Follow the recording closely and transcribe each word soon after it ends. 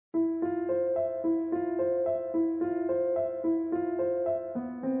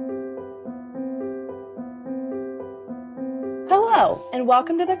Hello, and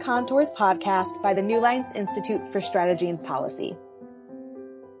welcome to the Contours podcast by the New Lines Institute for Strategy and Policy.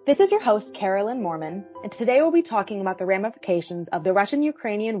 This is your host, Carolyn Moorman, and today we'll be talking about the ramifications of the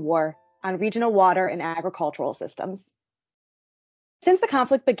Russian-Ukrainian war on regional water and agricultural systems. Since the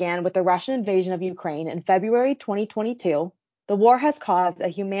conflict began with the Russian invasion of Ukraine in February 2022, the war has caused a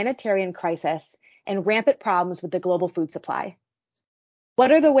humanitarian crisis and rampant problems with the global food supply.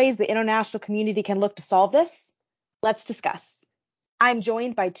 What are the ways the international community can look to solve this? Let's discuss. I'm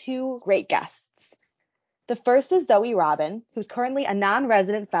joined by two great guests. The first is Zoe Robbin, who's currently a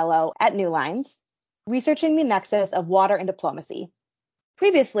non-resident fellow at New Lines, researching the nexus of water and diplomacy.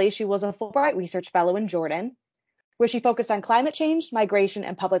 Previously, she was a Fulbright Research Fellow in Jordan, where she focused on climate change, migration,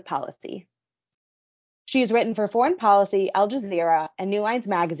 and public policy. She has written for Foreign Policy, Al Jazeera, and New Lines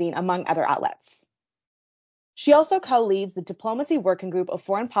Magazine, among other outlets. She also co-leads the Diplomacy Working Group of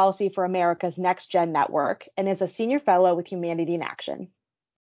Foreign Policy for America's Next Gen Network and is a Senior Fellow with Humanity in Action.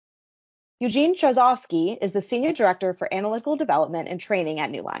 Eugene Chausovsky is the Senior Director for Analytical Development and Training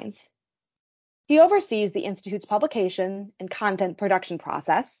at New Lines. He oversees the Institute's publication and content production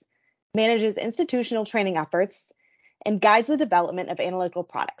process, manages institutional training efforts, and guides the development of analytical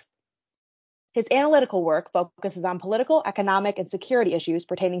products. His analytical work focuses on political, economic, and security issues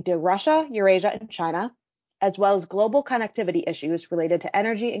pertaining to Russia, Eurasia, and China, as well as global connectivity issues related to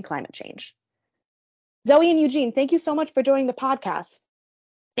energy and climate change. Zoe and Eugene, thank you so much for joining the podcast.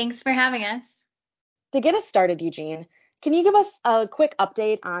 Thanks for having us. To get us started, Eugene, can you give us a quick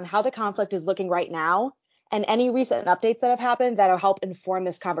update on how the conflict is looking right now and any recent updates that have happened that will help inform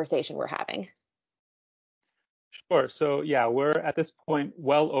this conversation we're having? Sure. So we're at this point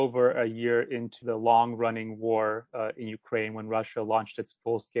well over a year into the long-running war in Ukraine when Russia launched its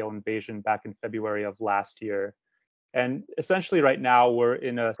full-scale invasion back in February of last year. And essentially right now we're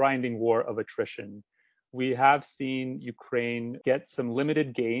in a grinding war of attrition. We have seen Ukraine get some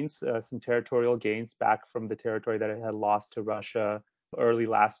limited gains, some territorial gains back from the territory that it had lost to Russia early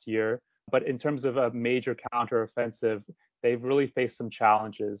last year. But in terms of a major counteroffensive, they've really faced some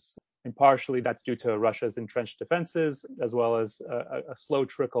challenges. And partially that's due to Russia's entrenched defenses, as well as a slow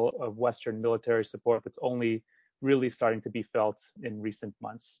trickle of Western military support that's only really starting to be felt in recent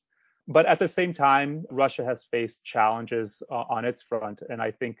months. But at the same time, Russia has faced challenges on its front. And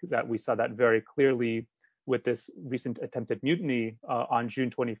I think that we saw that very clearly with this recent attempted mutiny on June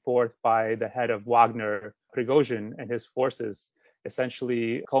 24th by the head of Wagner, Prigozhin, and his forces,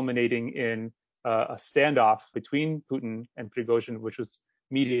 essentially culminating in a standoff between Putin and Prigozhin, which was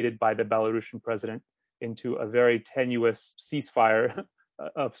mediated by the Belarusian president into a very tenuous ceasefire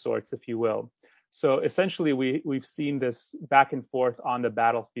of sorts, if you will. So essentially, we've seen this back and forth on the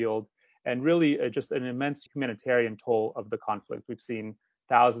battlefield and really just an immense humanitarian toll of the conflict. We've seen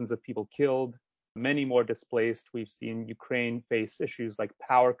thousands of people killed, many more displaced. We've seen Ukraine face issues like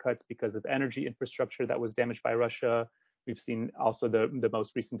power cuts because of energy infrastructure that was damaged by Russia. We've seen also the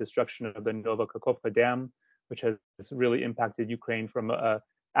most recent destruction of the Novokakhovka Dam, which has really impacted Ukraine from a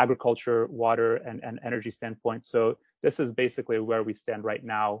agriculture, water, and energy standpoint. So this is basically where we stand right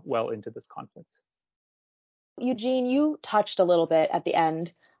now, well into this conflict. Eugene, you touched a little bit at the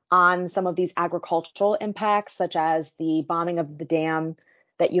end on some of these agricultural impacts, such as the bombing of the dam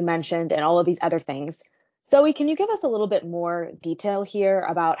that you mentioned and all of these other things. Zoe, can you give us a little bit more detail here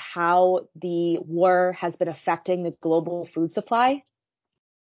about how the war has been affecting the global food supply?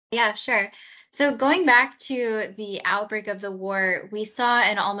 Yeah, sure. So going back to the outbreak of the war, we saw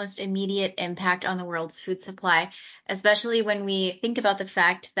an almost immediate impact on the world's food supply, especially when we think about the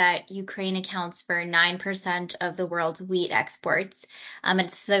fact that Ukraine accounts for 9% of the world's wheat exports.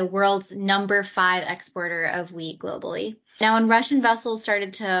 It's the world's number 5 exporter of wheat globally. Now, when Russian vessels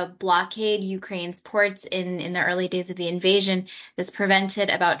started to blockade Ukraine's ports in the early days of the invasion, this prevented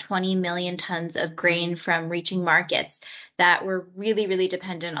about 20 million tons of grain from reaching markets that were really, really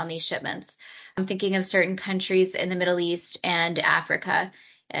dependent on these shipments. I'm thinking of certain countries in the Middle East and Africa.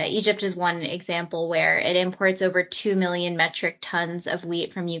 Egypt is one example where it imports over 2 million metric tons of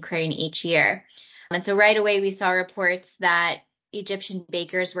wheat from Ukraine each year. And so right away, we saw reports that Egyptian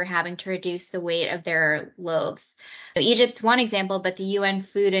bakers were having to reduce the weight of their loaves. So Egypt's one example, but the UN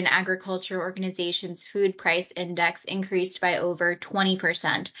Food and Agriculture Organization's food price index increased by over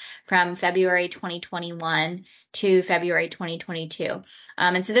 20% from February 2021 to February 2022.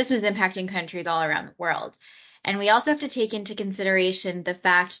 And so this was impacting countries all around the world. And we also have to take into consideration the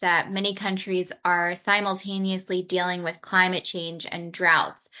fact that many countries are simultaneously dealing with climate change and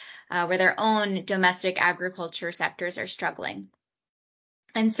droughts, where their own domestic agriculture sectors are struggling.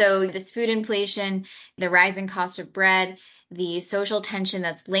 And so this food inflation, the rising cost of bread, the social tension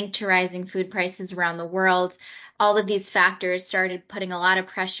that's linked to rising food prices around the world, all of these factors started putting a lot of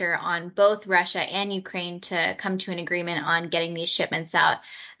pressure on both Russia and Ukraine to come to an agreement on getting these shipments out.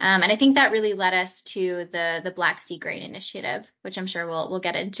 And I think that really led us to the Black Sea Grain Initiative, which I'm sure we'll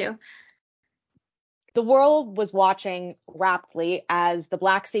get into. The world was watching raptly as the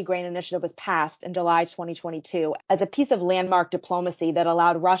Black Sea Grain Initiative was passed in July 2022 as a piece of landmark diplomacy that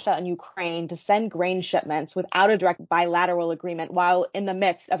allowed Russia and Ukraine to send grain shipments without a direct bilateral agreement while in the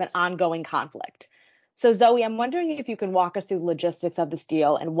midst of an ongoing conflict. So Zoe, I'm wondering if you can walk us through the logistics of this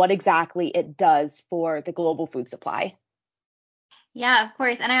deal and what exactly it does for the global food supply. Yeah, of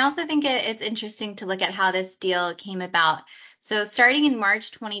course. And I also think it's interesting to look at how this deal came about. So starting in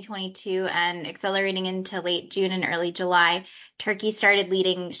March 2022 and accelerating into late June and early July, Turkey started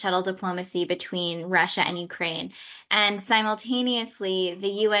leading shuttle diplomacy between Russia and Ukraine. And simultaneously,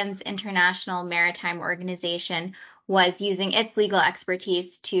 the UN's International Maritime Organization was using its legal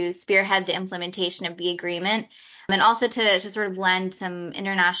expertise to spearhead the implementation of the agreement and also to sort of lend some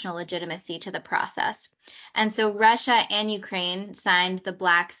international legitimacy to the process. And so Russia and Ukraine signed the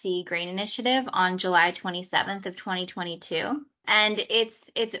Black Sea Grain Initiative on July 27th of 2022. And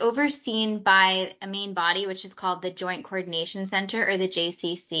it's overseen by a main body, which is called the Joint Coordination Center, or the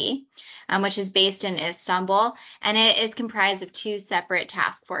JCC, which is based in Istanbul. And it is comprised of two separate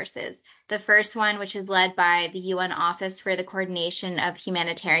task forces. The first one, which is led by the UN Office for the Coordination of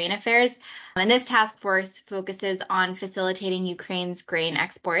Humanitarian Affairs. And this task force focuses on facilitating Ukraine's grain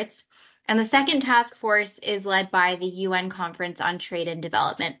exports. And the second task force is led by the UN Conference on Trade and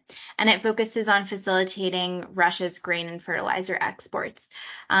Development, and it focuses on facilitating Russia's grain and fertilizer exports.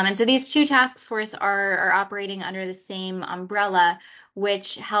 And so these two task forces are operating under the same umbrella,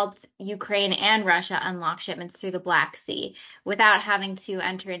 which helped Ukraine and Russia unlock shipments through the Black Sea without having to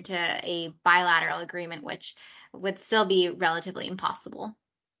enter into a bilateral agreement, which would still be relatively impossible.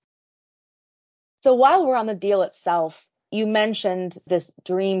 So while we're on the deal itself, you mentioned this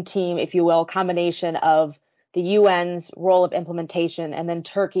dream team, if you will, combination of the UN's role of implementation and then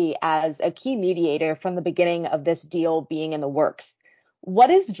Turkey as a key mediator from the beginning of this deal being in the works. What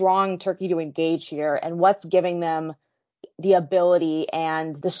is drawing Turkey to engage here, and what's giving them the ability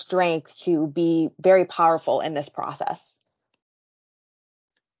and the strength to be very powerful in this process?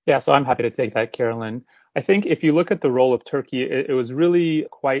 Yeah, so I'm happy to take that, Carolyn. I think if you look at the role of Turkey, it was really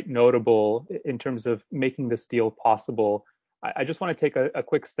quite notable in terms of making this deal possible. I just want to take a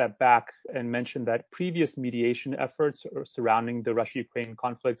quick step back and mention that previous mediation efforts surrounding the Russia-Ukraine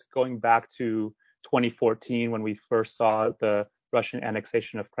conflict, going back to 2014 when we first saw the Russian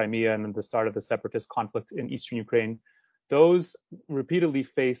annexation of Crimea and the start of the separatist conflict in eastern Ukraine, those repeatedly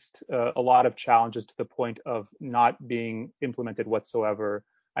faced a lot of challenges to the point of not being implemented whatsoever.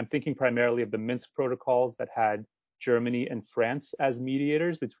 I'm thinking primarily of the Minsk protocols that had Germany and France as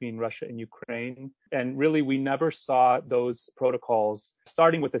mediators between Russia and Ukraine. And really, we never saw those protocols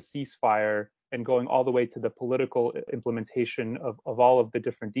starting with a ceasefire and going all the way to the political implementation of all of the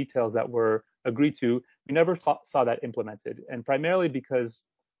different details that were agreed to. We never saw that implemented. And primarily because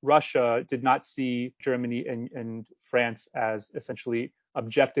Russia did not see Germany and France as essentially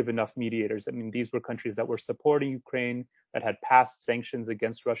objective enough mediators. I mean, these were countries that were supporting Ukraine, that had passed sanctions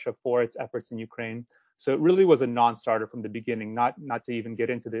against Russia for its efforts in Ukraine. So it really was a non-starter from the beginning, not to even get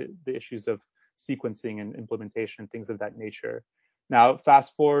into the issues of sequencing and implementation and things of that nature. Now,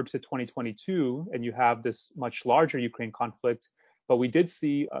 fast forward to 2022, and you have this much larger Ukraine conflict, but we did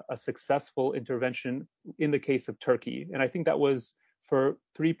see a successful intervention in the case of Turkey. And I think that was for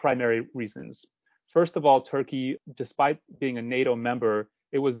three primary reasons. First of all, Turkey, despite being a NATO member,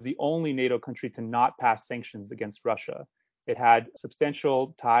 it was the only NATO country to not pass sanctions against Russia. It had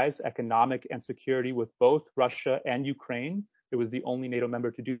substantial ties, economic and security, with both Russia and Ukraine. It was the only NATO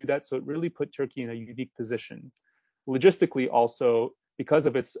member to do that. So it really put Turkey in a unique position. Logistically, also, because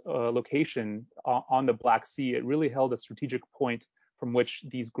of its location on the Black Sea, it really held a strategic point from which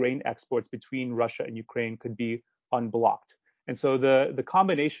these grain exports between Russia and Ukraine could be unblocked. And so the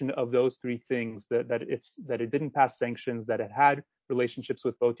combination of those three things, that it didn't pass sanctions, that it had relationships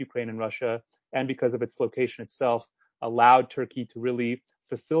with both Ukraine and Russia, and because of its location itself, allowed Turkey to really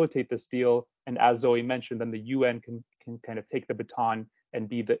facilitate this deal. And as Zoe mentioned, then the UN can kind of take the baton and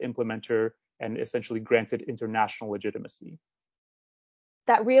be the implementer and essentially granted international legitimacy.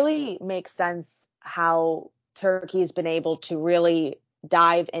 That really makes sense how Turkey's been able to really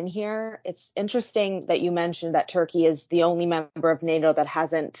dive in here. It's interesting that you mentioned that Turkey is the only member of NATO that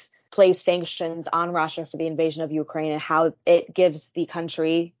hasn't placed sanctions on Russia for the invasion of Ukraine, and how it gives the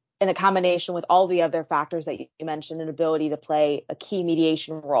country in a combination with all the other factors that you mentioned, an ability to play a key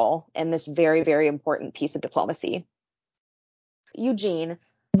mediation role in this very, very important piece of diplomacy. Eugene,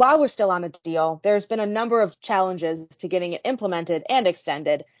 while we're still on the deal, there's been a number of challenges to getting it implemented and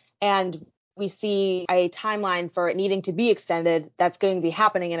extended, and we see a timeline for it needing to be extended that's going to be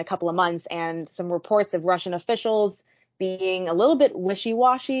happening in a couple of months, and some reports of Russian officials being a little bit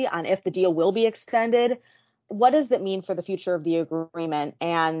wishy-washy on if the deal will be extended. What does it mean for the future of the agreement,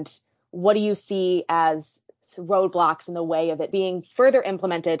 and what do you see as roadblocks in the way of it being further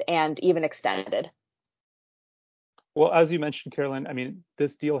implemented and even extended? Well, as you mentioned, Carolyn, I mean,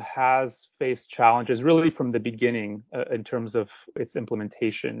 this deal has faced challenges really from the beginning in terms of its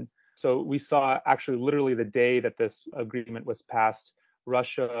implementation. So we saw actually literally the day that this agreement was passed,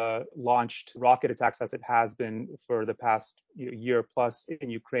 Russia launched rocket attacks as it has been for the past year plus in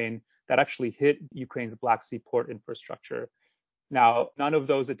Ukraine that actually hit Ukraine's Black Sea port infrastructure. Now, none of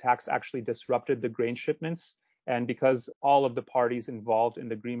those attacks actually disrupted the grain shipments. And because all of the parties involved in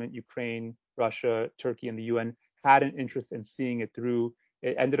the agreement, Ukraine, Russia, Turkey, and the UN, had an interest in seeing it through,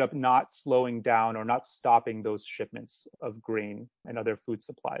 it ended up not slowing down or not stopping those shipments of grain and other food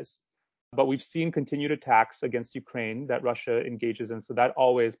supplies. But we've seen continued attacks against Ukraine that Russia engages in, so that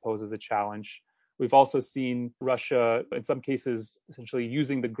always poses a challenge. We've also seen Russia, in some cases, essentially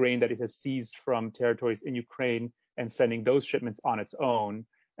using the grain that it has seized from territories in Ukraine and sending those shipments on its own,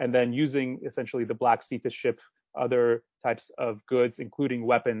 and then using essentially the Black Sea to ship other types of goods, including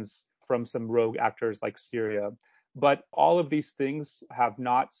weapons, from some rogue actors like Syria. But all of these things have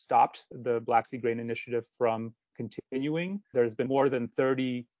not stopped the Black Sea Grain Initiative from continuing. There's been more than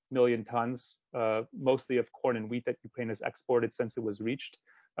 30 million tons, mostly of corn and wheat, that Ukraine has exported since it was reached.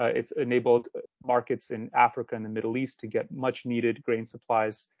 It's enabled markets in Africa and the Middle East to get much needed grain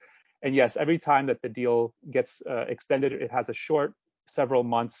supplies. And yes, every time that the deal gets extended, it has a short, several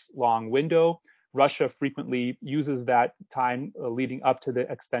months long window. Russia frequently uses that time leading up to the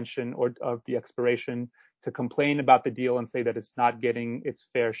extension or of the expiration to complain about the deal and say that it's not getting its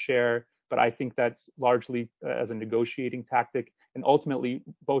fair share. But I think that's largely as a negotiating tactic. And ultimately,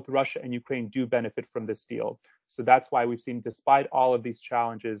 both Russia and Ukraine do benefit from this deal. So that's why we've seen, despite all of these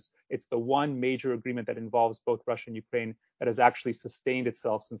challenges, it's the one major agreement that involves both Russia and Ukraine that has actually sustained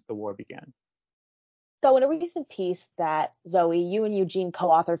itself since the war began. So in a recent piece that, Zoe, you and Eugene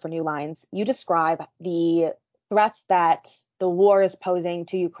co-authored for New Lines, you describe the threats that the war is posing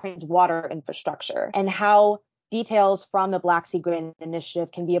to Ukraine's water infrastructure and how details from the Black Sea Grain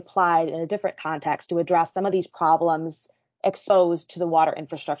Initiative can be applied in a different context to address some of these problems exposed to the water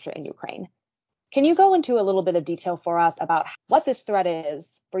infrastructure in Ukraine. Can you go into a little bit of detail for us about what this threat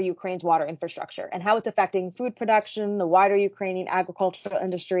is for Ukraine's water infrastructure and how it's affecting food production, the wider Ukrainian agricultural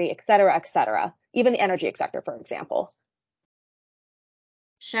industry, et cetera, even the energy sector, for example?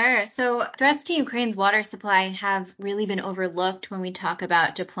 Sure. So threats to Ukraine's water supply have really been overlooked when we talk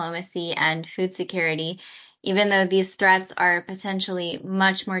about diplomacy and food security, even though these threats are potentially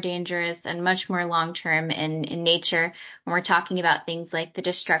much more dangerous and much more long-term in nature when we're talking about things like the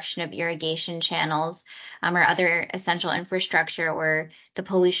destruction of irrigation channels or other essential infrastructure or the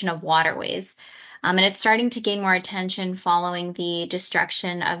pollution of waterways. And it's starting to gain more attention following the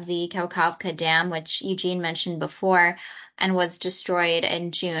destruction of the Kakhovka Dam, which Eugene mentioned before, and was destroyed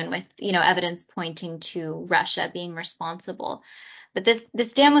in June with, evidence pointing to Russia being responsible. But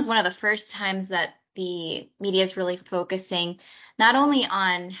this dam was one of the first times that the media is really focusing not only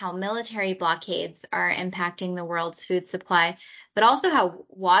on how military blockades are impacting the world's food supply, but also how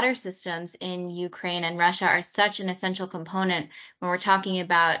water systems in Ukraine and Russia are such an essential component when we're talking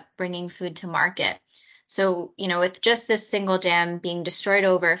about bringing food to market. So, with just this single dam being destroyed,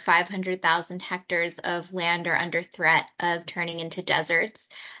 over 500,000 hectares of land are under threat of turning into deserts,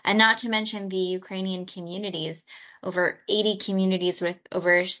 and not to mention the Ukrainian communities, over 80 communities with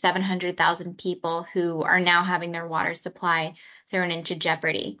over 700,000 people who are now having their water supply thrown into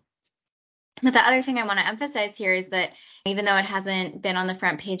jeopardy. But the other thing I want to emphasize here is that even though it hasn't been on the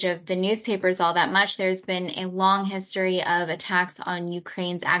front page of the newspapers all that much, there's been a long history of attacks on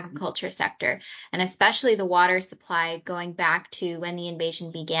Ukraine's agriculture sector, and especially the water supply going back to when the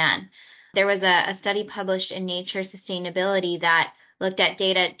invasion began. There was a study published in Nature Sustainability that looked at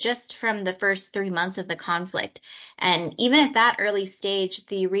data just from the first 3 months of the conflict. And even at that early stage,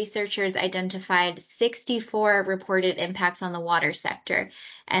 the researchers identified 64 reported impacts on the water sector.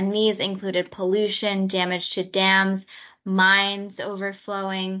 And these included pollution, damage to dams, mines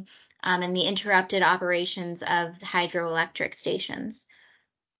overflowing, and the interrupted operations of hydroelectric stations.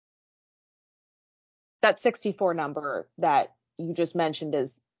 That 64 number that you just mentioned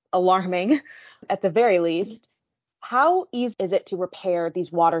is alarming at the very least. How easy is it to repair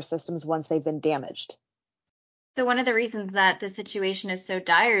these water systems once they've been damaged? So one of the reasons that the situation is so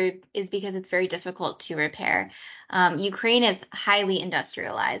dire is because it's very difficult to repair. Ukraine is highly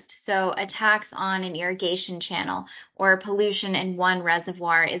industrialized, so attacks on an irrigation channel or pollution in one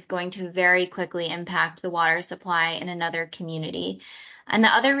reservoir is going to very quickly impact the water supply in another community. And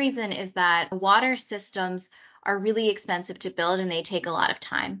the other reason is that water systems are really expensive to build and they take a lot of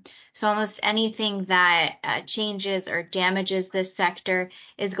time. So almost anything that changes or damages this sector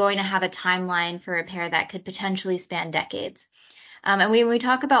is going to have a timeline for repair that could potentially span decades. And when we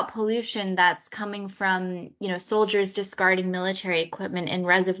talk about pollution that's coming from, soldiers discarding military equipment in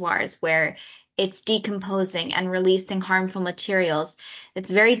reservoirs where it's decomposing and releasing harmful materials,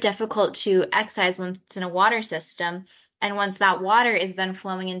 it's very difficult to excise once it's in a water system. And once that water is then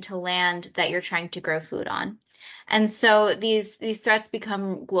flowing into land that you're trying to grow food on. And so these threats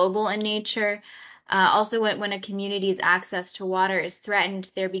become global in nature. Also, when a community's access to water is threatened,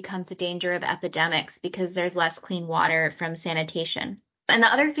 there becomes a danger of epidemics because there's less clean water from sanitation. And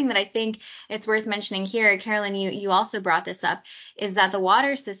the other thing that I think it's worth mentioning here, Carolyn, you also brought this up, is that the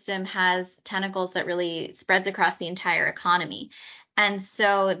water system has tentacles that really spreads across the entire economy. And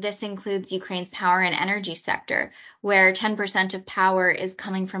so this includes Ukraine's power and energy sector, where 10% of power is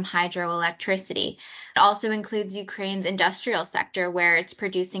coming from hydroelectricity. It also includes Ukraine's industrial sector, where it's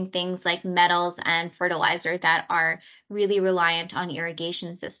producing things like metals and fertilizer that are really reliant on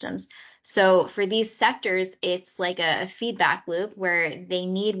irrigation systems. So for these sectors, it's like a feedback loop where they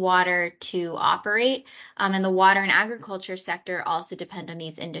need water to operate. And the water and agriculture sector also depend on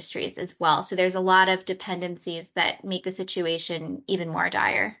these industries as well. So there's a lot of dependencies that make the situation even more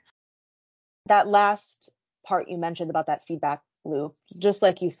dire. That last part you mentioned about that feedback loop, just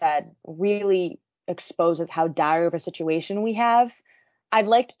like you said, really exposes how dire of a situation we have. I'd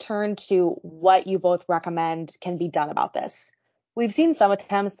like to turn to what you both recommend can be done about this. We've seen some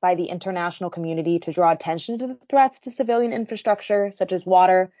attempts by the international community to draw attention to the threats to civilian infrastructure, such as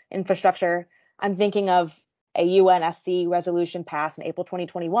water infrastructure. I'm thinking of a UNSC resolution passed in April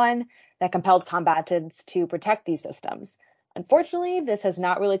 2021 that compelled combatants to protect these systems. Unfortunately, this has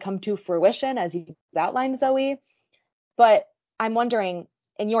not really come to fruition, as you outlined, Zoe. But I'm wondering,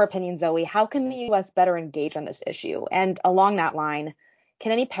 in your opinion, Zoe, how can the U.S. better engage on this issue? And along that line,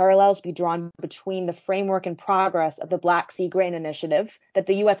 can any parallels be drawn between the framework and progress of the Black Sea Grain Initiative that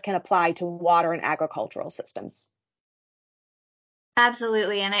the U.S. can apply to water and agricultural systems?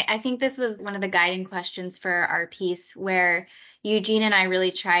 Absolutely. And I think this was one of the guiding questions for our piece, where Eugene and I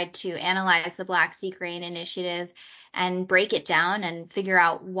really tried to analyze the Black Sea Grain Initiative and break it down and figure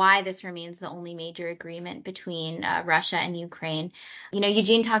out why this remains the only major agreement between Russia and Ukraine.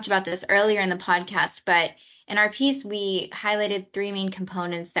 Eugene talked about this earlier in the podcast, but in our piece, we highlighted three main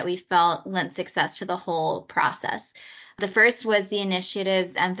components that we felt lent success to the whole process. The first was the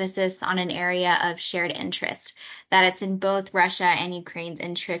initiative's emphasis on an area of shared interest, that it's in both Russia and Ukraine's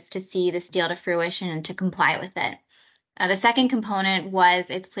interest to see this deal to fruition and to comply with it. The second component was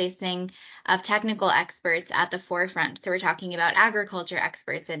its placing of technical experts at the forefront. So we're talking about agriculture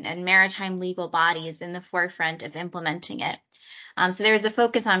experts and maritime legal bodies in the forefront of implementing it. So there was a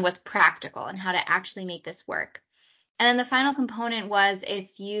focus on what's practical and how to actually make this work. And then the final component was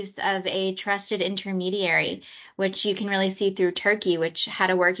its use of a trusted intermediary, which you can really see through Turkey, which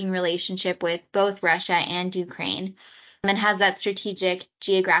had a working relationship with both Russia and Ukraine, and has that strategic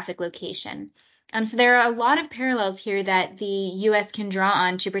geographic location. So there are a lot of parallels here that the U.S. can draw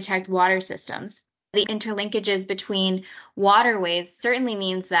on to protect water systems. The interlinkages between waterways certainly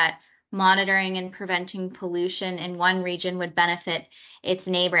means that monitoring and preventing pollution in one region would benefit its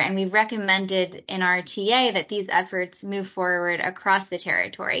neighbor. And we've recommended in our TA that these efforts move forward across the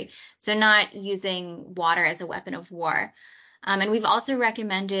territory, so not using water as a weapon of war. And we've also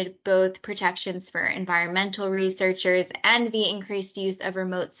recommended both protections for environmental researchers and the increased use of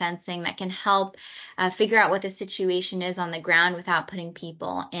remote sensing that can help figure out what the situation is on the ground without putting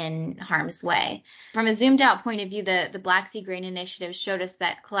people in harm's way. From a zoomed out point of view, the Black Sea Grain Initiative showed us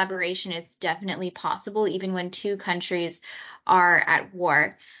that collaboration is definitely possible even when two countries are at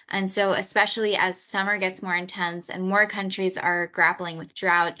war. And so especially as summer gets more intense and more countries are grappling with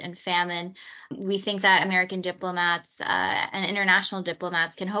drought and famine, we think that American diplomats and international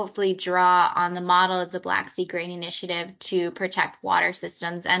diplomats can hopefully draw on the model of the Black Sea Grain Initiative to protect water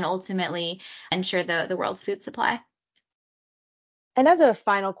systems and ultimately ensure the world's food supply. And as a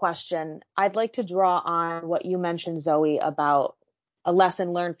final question, I'd like to draw on what you mentioned, Zoe, about a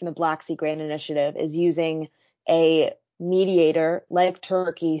lesson learned from the Black Sea Grain Initiative is using a mediator like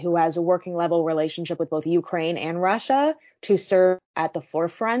Turkey, who has a working level relationship with both Ukraine and Russia, to serve at the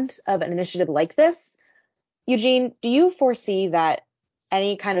forefront of an initiative like this. Eugene, do you foresee that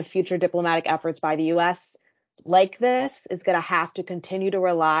any kind of future diplomatic efforts by the U.S. like this is going to have to continue to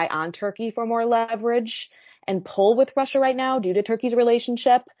rely on Turkey for more leverage and pull with Russia right now due to Turkey's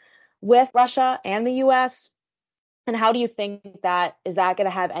relationship with Russia and the U.S.? And how do you think that is that going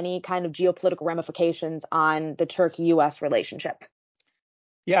to have any kind of geopolitical ramifications on the Turkey-U.S. relationship?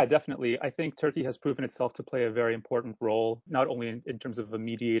 Yeah, definitely. I think Turkey has proven itself to play a very important role, not only in terms of a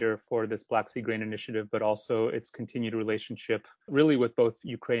mediator for this Black Sea Grain Initiative, but also its continued relationship really with both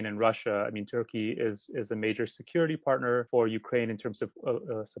Ukraine and Russia. I mean, Turkey is a major security partner for Ukraine in terms of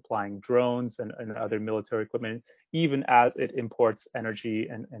supplying drones and other military equipment, even as it imports energy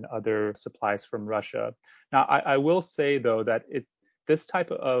and other supplies from Russia. Now, I will say, though, that this type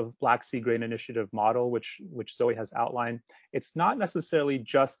of Black Sea Grain Initiative model, which Zoe has outlined, it's not necessarily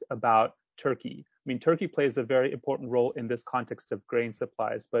just about Turkey. I mean, Turkey plays a very important role in this context of grain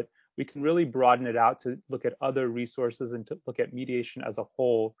supplies, but we can really broaden it out to look at other resources and to look at mediation as a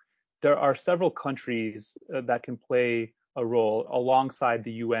whole. There are several countries that can play a role alongside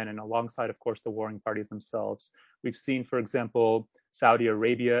the UN and alongside, of course, the warring parties themselves. We've seen, for example, Saudi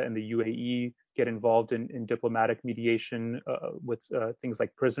Arabia and the UAE get involved in diplomatic mediation with things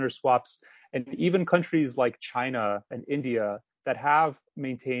like prisoner swaps, and even countries like China and India that have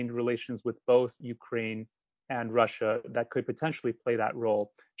maintained relations with both Ukraine and Russia that could potentially play that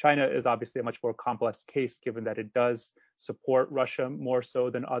role. China is obviously a much more complex case given that it does support Russia more so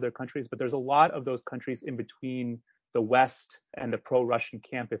than other countries, but there's a lot of those countries in between the West and the pro-Russian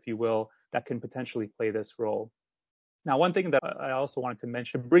camp, if you will, that can potentially play this role. Now, one thing that I also wanted to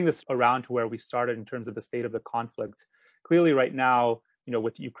mention, bring this around to where we started in terms of the state of the conflict. Clearly right now,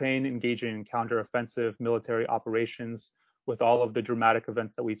 with Ukraine engaging in counteroffensive military operations, with all of the dramatic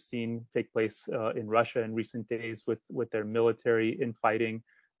events that we've seen take place in Russia in recent days with their military infighting,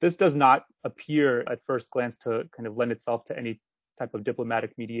 this does not appear at first glance to kind of lend itself to any type of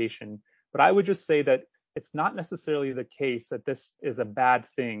diplomatic mediation. But I would just say that it's not necessarily the case that this is a bad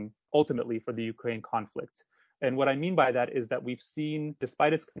thing ultimately for the Ukraine conflict. And what I mean by that is that we've seen,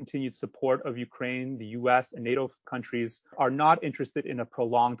 despite its continued support of Ukraine, the US and NATO countries are not interested in a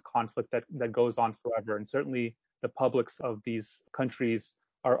prolonged conflict that goes on forever. And certainly the publics of these countries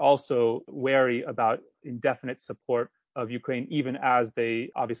are also wary about indefinite support of Ukraine, even as they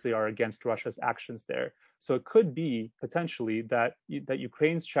obviously are against Russia's actions there. So it could be potentially that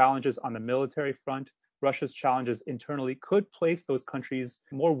Ukraine's challenges on the military front, Russia's challenges internally could place those countries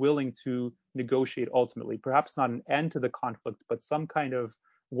more willing to negotiate ultimately, perhaps not an end to the conflict, but some kind of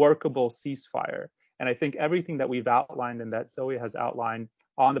workable ceasefire. And I think everything that we've outlined and that Zoe has outlined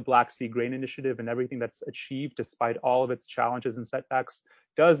on the Black Sea Grain Initiative and everything that's achieved despite all of its challenges and setbacks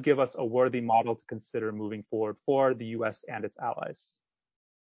does give us a worthy model to consider moving forward for the US and its allies.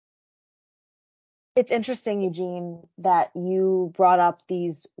 It's interesting, Eugene, that you brought up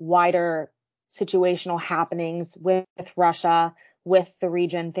these wider situational happenings with Russia, with the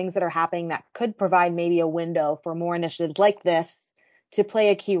region, things that are happening that could provide maybe a window for more initiatives like this to play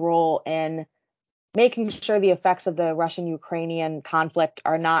a key role in making sure the effects of the Russian-Ukrainian conflict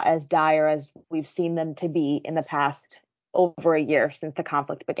are not as dire as we've seen them to be in the past over a year since the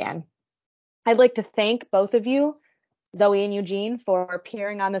conflict began. I'd like to thank both of you, Zoe and Eugene, for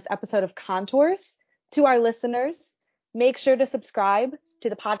appearing on this episode of Contours. To our listeners, make sure to subscribe to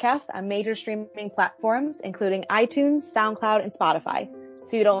the podcast on major streaming platforms, including iTunes, SoundCloud, and Spotify, so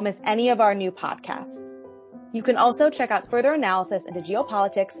you don't miss any of our new podcasts. You can also check out further analysis into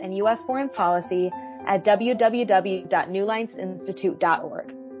geopolitics and U.S. foreign policy at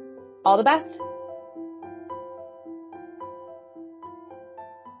www.newlinesinstitute.org. All the best.